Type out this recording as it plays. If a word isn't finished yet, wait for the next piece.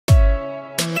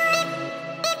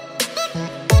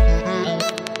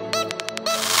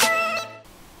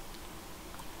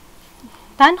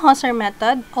Tannhauser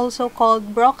method, also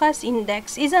called Broca's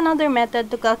Index, is another method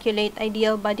to calculate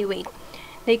ideal body weight.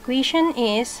 The equation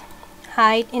is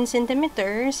height in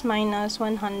centimeters minus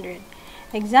 100.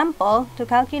 Example, to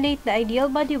calculate the ideal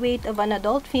body weight of an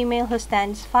adult female who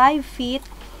stands 5 feet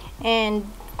and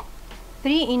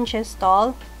 3 inches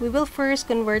tall, we will first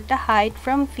convert the height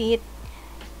from feet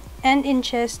and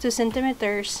inches to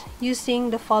centimeters using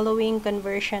the following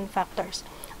conversion factors.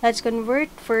 Let's convert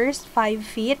first 5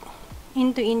 feet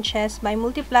into inches by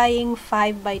multiplying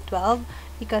 5 by 12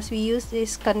 because we use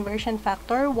this conversion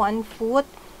factor. 1 foot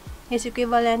is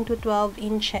equivalent to 12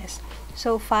 inches.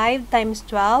 So 5 times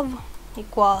 12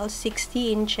 equals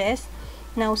 60 inches.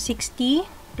 Now 60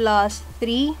 plus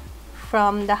 3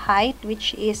 from the height,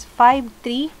 which is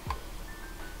 5'3".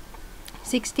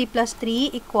 60 plus 3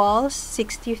 equals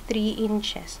 63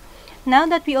 inches. Now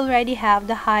that we already have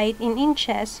the height in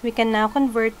inches, we can now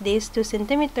convert this to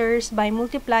centimeters by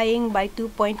multiplying by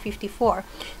 2.54.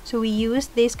 So we use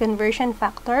this conversion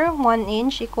factor. 1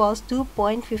 inch equals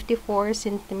 2.54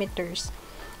 centimeters.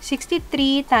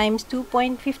 63 times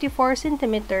 2.54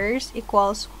 centimeters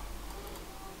equals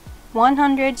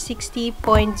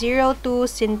 160.02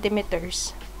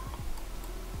 centimeters.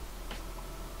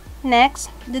 Next,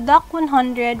 deduct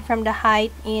 100 from the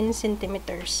height in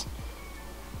centimeters.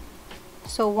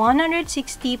 So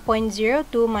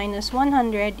 160.02 minus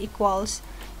 100 equals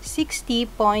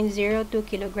 60.02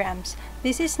 kilograms.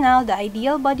 This is now the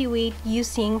ideal body weight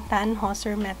using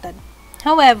Tannhauser method.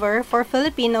 However, for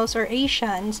Filipinos or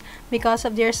Asians, because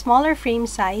of their smaller frame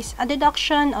size, a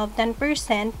deduction of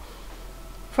 10%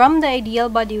 from the ideal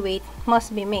body weight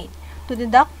must be made. To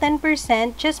deduct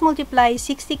 10%, just multiply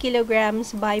 60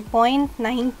 kilograms by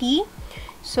 0.90.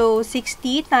 So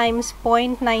 60 times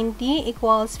 0.90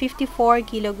 equals 54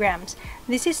 kilograms.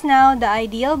 This is now the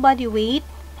ideal body weight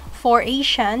for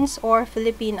Asians or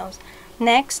Filipinos.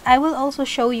 Next, I will also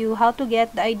show you how to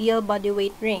get the ideal body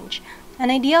weight range.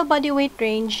 An ideal body weight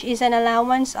range is an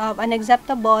allowance of an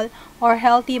acceptable or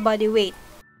healthy body weight.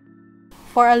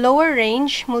 For a lower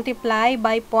range, multiply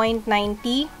by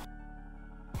 0.90.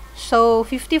 So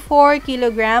 54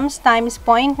 kilograms times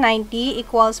 0.90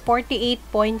 equals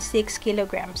 48.6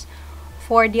 kilograms.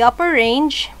 For the upper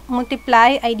range,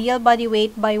 multiply ideal body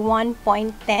weight by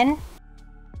 1.10.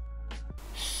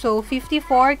 So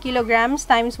 54 kilograms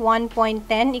times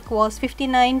 1.10 equals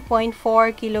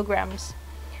 59.4 kilograms.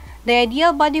 The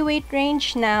ideal body weight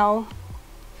range now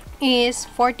is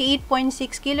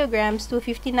 48.6 kilograms to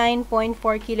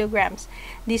 59.4 kilograms.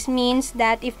 This means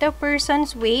that if the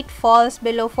person's weight falls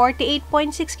below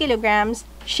 48.6 kilograms,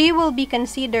 she will be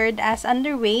considered as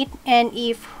underweight, and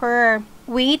if her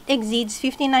weight exceeds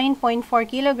 59.4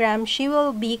 kilograms, she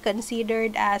will be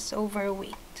considered as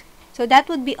overweight. So that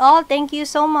would be all. Thank you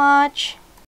so much.